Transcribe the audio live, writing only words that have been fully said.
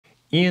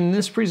In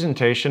this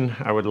presentation,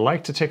 I would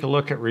like to take a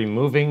look at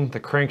removing the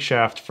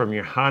crankshaft from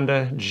your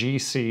Honda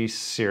GC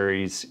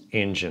series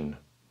engine.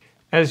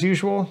 As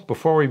usual,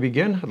 before we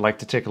begin, I'd like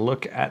to take a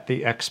look at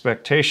the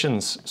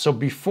expectations. So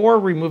before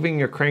removing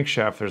your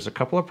crankshaft, there's a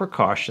couple of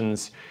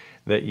precautions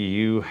that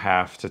you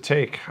have to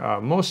take,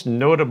 most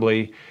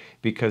notably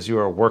because you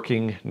are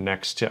working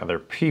next to other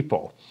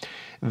people.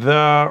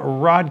 The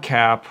rod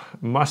cap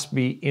must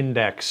be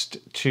indexed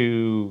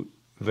to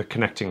the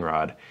connecting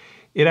rod.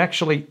 It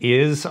actually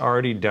is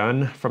already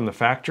done from the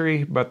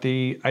factory, but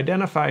the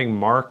identifying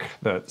mark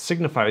that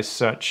signifies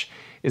such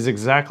is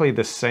exactly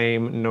the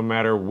same no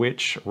matter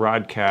which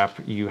rod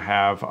cap you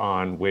have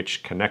on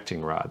which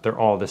connecting rod. They're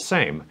all the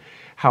same.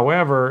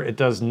 However, it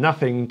does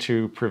nothing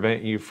to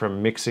prevent you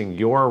from mixing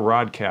your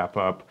rod cap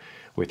up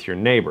with your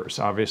neighbors.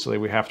 Obviously,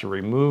 we have to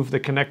remove the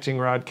connecting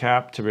rod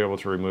cap to be able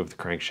to remove the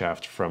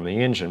crankshaft from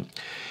the engine.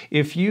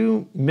 If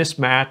you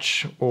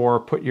mismatch or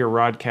put your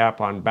rod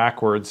cap on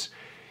backwards,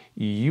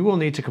 you will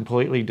need to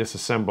completely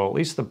disassemble at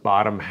least the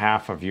bottom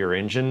half of your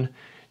engine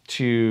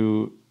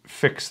to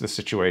fix the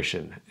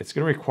situation. It's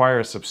going to require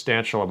a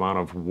substantial amount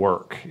of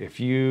work. If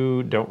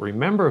you don't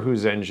remember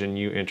whose engine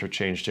you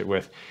interchanged it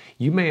with,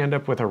 you may end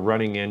up with a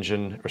running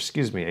engine, or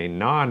excuse me, a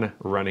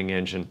non-running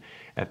engine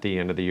at the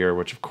end of the year,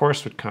 which of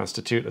course would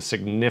constitute a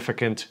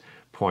significant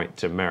point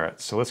to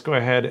merit. So let's go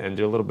ahead and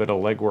do a little bit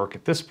of legwork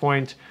at this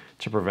point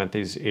to prevent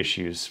these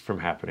issues from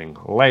happening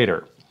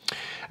later.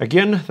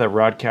 Again, the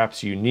rod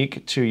cap's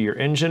unique to your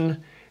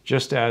engine,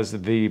 just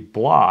as the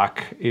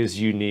block is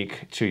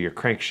unique to your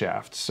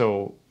crankshaft.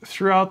 So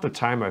throughout the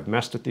time I've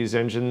messed with these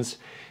engines,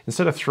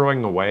 instead of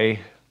throwing away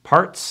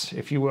parts,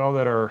 if you will,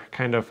 that are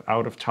kind of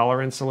out of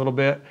tolerance a little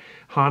bit,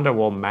 Honda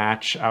will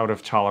match out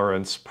of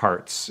tolerance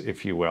parts,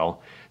 if you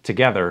will,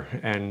 together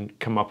and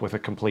come up with a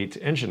complete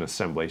engine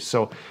assembly.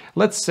 So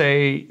let's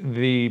say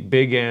the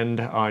big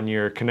end on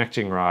your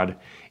connecting rod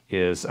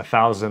is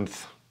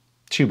 1/1000th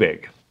too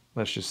big.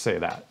 Let's just say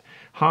that.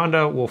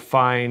 Honda will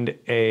find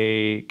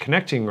a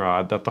connecting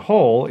rod that the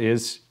hole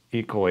is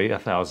equally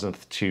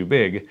 1/1000th too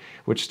big,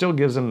 which still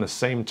gives them the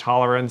same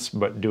tolerance,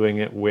 but doing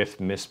it with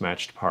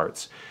mismatched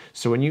parts.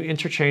 So when you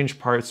interchange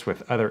parts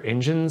with other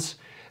engines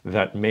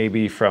that may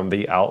be from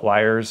the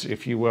outliers,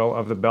 if you will,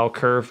 of the bell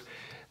curve,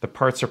 the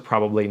parts are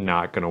probably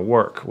not going to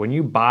work. When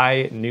you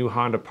buy new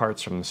Honda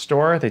parts from the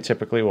store, they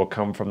typically will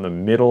come from the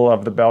middle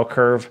of the bell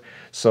curve,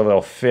 so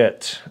they'll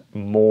fit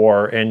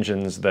more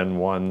engines than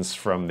ones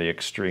from the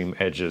extreme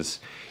edges,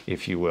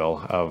 if you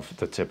will, of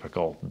the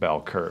typical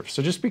bell curve.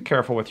 So just be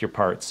careful with your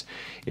parts,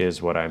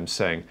 is what I'm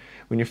saying.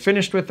 When you're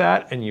finished with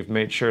that and you've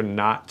made sure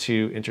not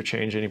to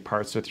interchange any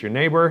parts with your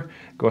neighbor,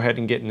 go ahead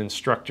and get an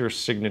instructor's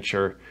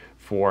signature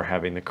for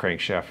having the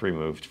crankshaft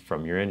removed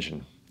from your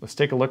engine. Let's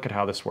take a look at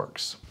how this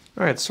works.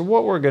 All right, so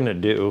what we're going to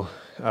do,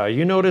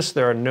 you notice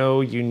there are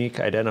no unique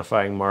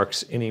identifying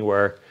marks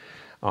anywhere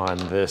on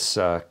this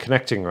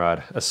connecting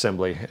rod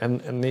assembly.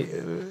 And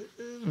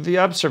the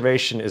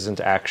observation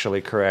isn't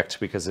actually correct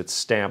because it's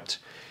stamped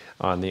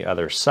on the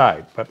other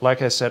side. But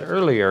like I said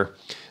earlier,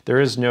 there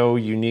is no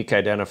unique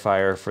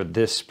identifier for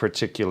this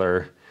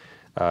particular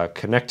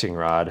connecting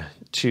rod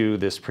to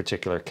this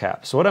particular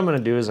cap. So what I'm going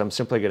to do is I'm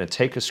simply going to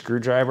take a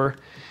screwdriver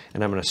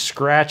and I'm going to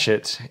scratch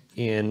it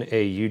in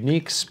a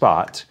unique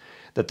spot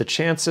that the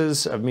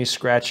chances of me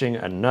scratching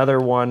another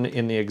one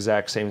in the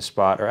exact same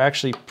spot are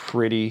actually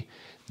pretty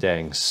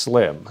dang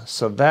slim.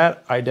 So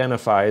that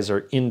identifies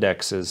or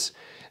indexes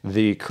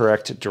the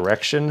correct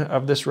direction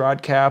of this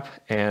rod cap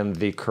and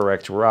the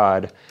correct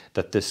rod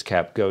that this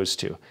cap goes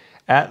to.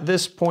 At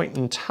this point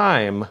in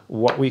time,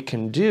 what we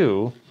can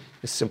do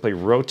is simply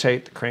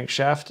rotate the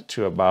crankshaft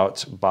to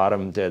about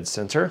bottom dead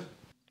center.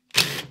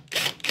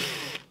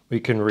 We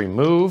can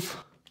remove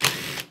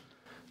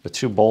the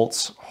two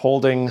bolts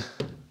holding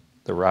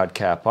the rod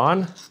cap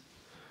on.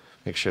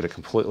 Make sure to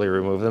completely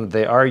remove them.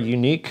 They are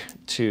unique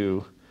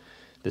to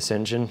this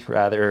engine,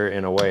 rather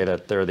in a way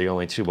that they're the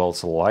only two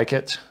bolts like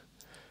it.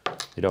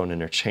 They don't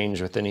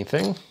interchange with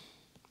anything.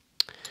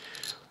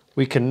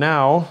 We can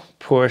now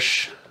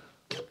push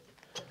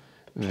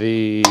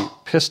the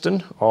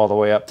piston all the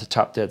way up to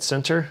top dead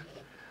center.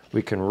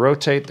 We can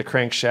rotate the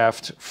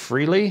crankshaft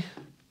freely.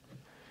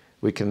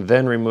 We can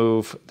then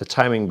remove the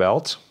timing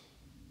belt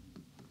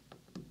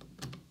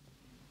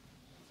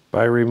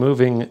by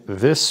removing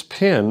this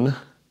pin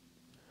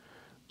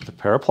with a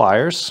pair of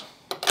pliers.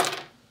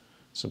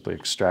 Simply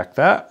extract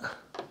that,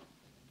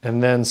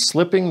 and then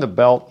slipping the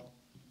belt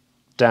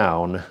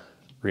down,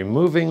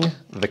 removing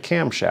the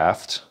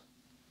camshaft,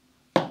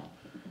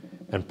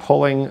 and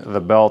pulling the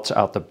belt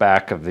out the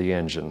back of the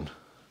engine.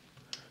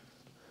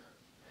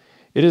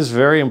 It is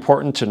very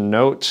important to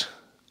note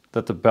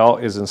that the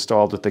belt is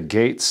installed with the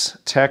Gates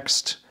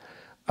text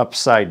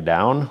upside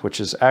down,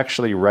 which is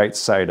actually right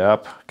side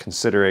up,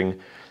 considering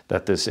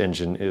that this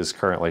engine is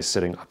currently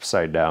sitting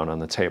upside down on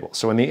the table.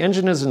 So when the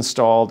engine is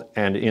installed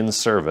and in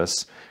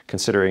service,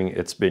 considering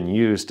it's been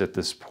used at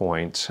this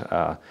point,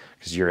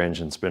 because your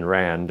engine's been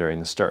ran during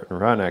the start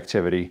and run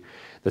activity,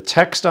 the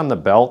text on the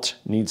belt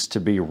needs to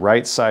be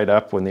right side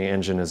up when the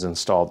engine is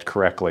installed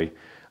correctly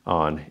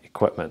on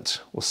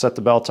equipment. We'll set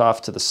the belt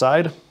off to the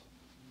side.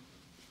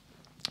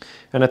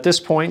 And at this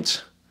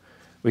point,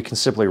 we can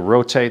simply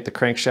rotate the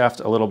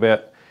crankshaft a little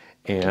bit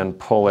and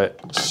pull it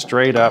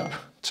straight up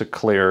to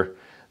clear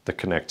the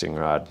connecting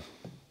rod.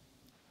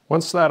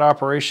 Once that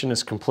operation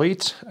is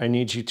complete, I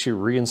need you to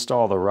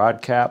reinstall the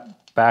rod cap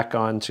back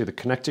onto the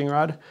connecting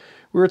rod.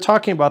 We were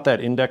talking about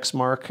that index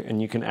mark,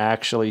 and you can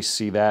actually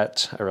see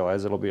that. I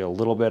realize it'll be a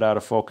little bit out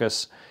of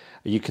focus.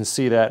 You can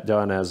see that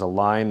done as a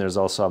line. There's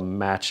also a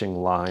matching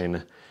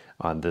line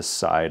on this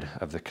side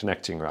of the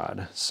connecting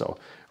rod. So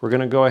we're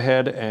going to go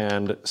ahead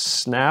and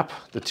snap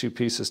the two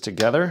pieces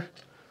together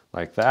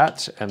like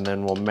that, and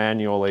then we'll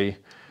manually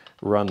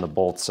run the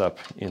bolts up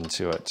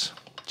into it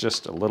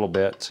just a little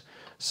bit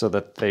so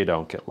that they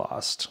don't get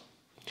lost.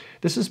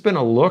 This has been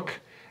a look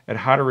at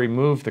how to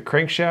remove the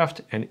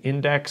crankshaft and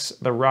index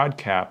the rod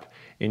cap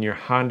in your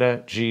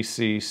Honda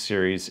GC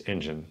series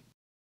engine.